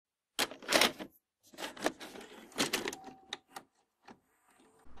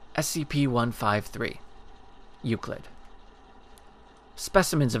SCP-153 Euclid.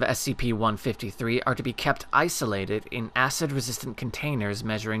 Specimens of SCP-153 are to be kept isolated in acid-resistant containers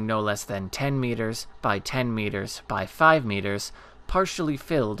measuring no less than 10 meters by 10 meters by 5 meters, partially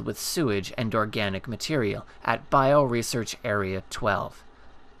filled with sewage and organic material at Bioresearch Area 12.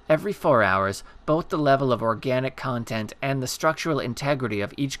 Every 4 hours, both the level of organic content and the structural integrity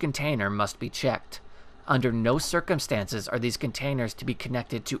of each container must be checked. Under no circumstances are these containers to be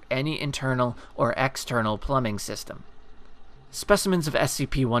connected to any internal or external plumbing system. Specimens of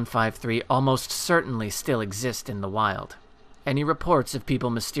SCP-153 almost certainly still exist in the wild. Any reports of people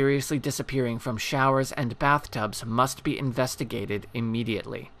mysteriously disappearing from showers and bathtubs must be investigated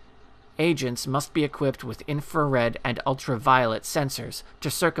immediately. Agents must be equipped with infrared and ultraviolet sensors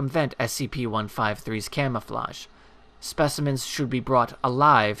to circumvent SCP-153's camouflage. Specimens should be brought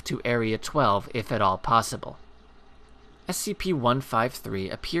alive to Area 12 if at all possible.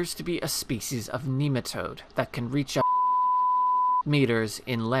 SCP-153 appears to be a species of nematode that can reach up meters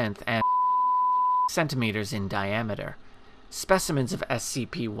in length and centimeters in diameter. Specimens of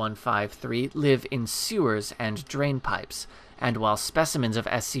SCP-153 live in sewers and drain pipes, and while specimens of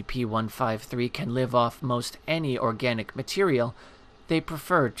SCP-153 can live off most any organic material, they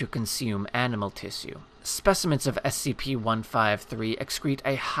prefer to consume animal tissue. Specimens of SCP-153 excrete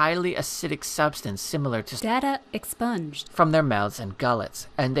a highly acidic substance similar to data expunged from their mouths and gullets,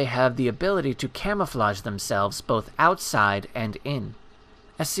 and they have the ability to camouflage themselves both outside and in.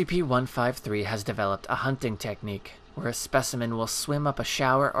 SCP-153 has developed a hunting technique where a specimen will swim up a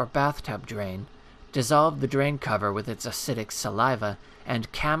shower or bathtub drain, dissolve the drain cover with its acidic saliva,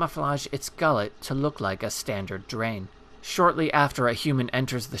 and camouflage its gullet to look like a standard drain. Shortly after a human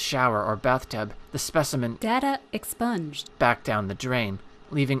enters the shower or bathtub, the specimen data expunged back down the drain,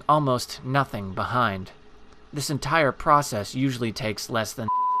 leaving almost nothing behind. This entire process usually takes less than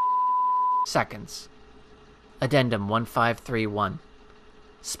seconds. Addendum 1531.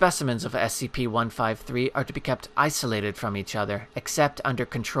 Specimens of SCP-153 are to be kept isolated from each other, except under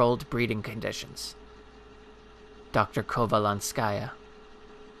controlled breeding conditions. Dr. Kovalanskaya.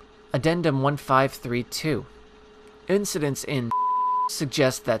 Addendum 1532. Incidents in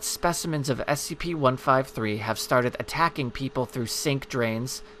suggest that specimens of SCP-153 have started attacking people through sink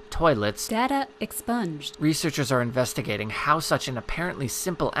drains, toilets. Data expunged. Researchers are investigating how such an apparently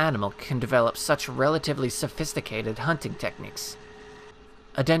simple animal can develop such relatively sophisticated hunting techniques.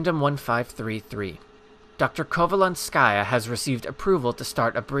 Addendum 1533. Dr. Kovalanskaya has received approval to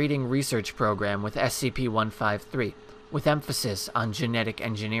start a breeding research program with SCP-153, with emphasis on genetic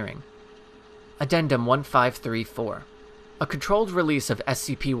engineering. Addendum 1534. A controlled release of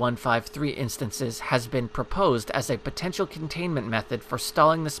SCP-153 instances has been proposed as a potential containment method for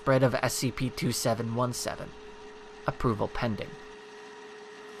stalling the spread of SCP-2717. Approval pending.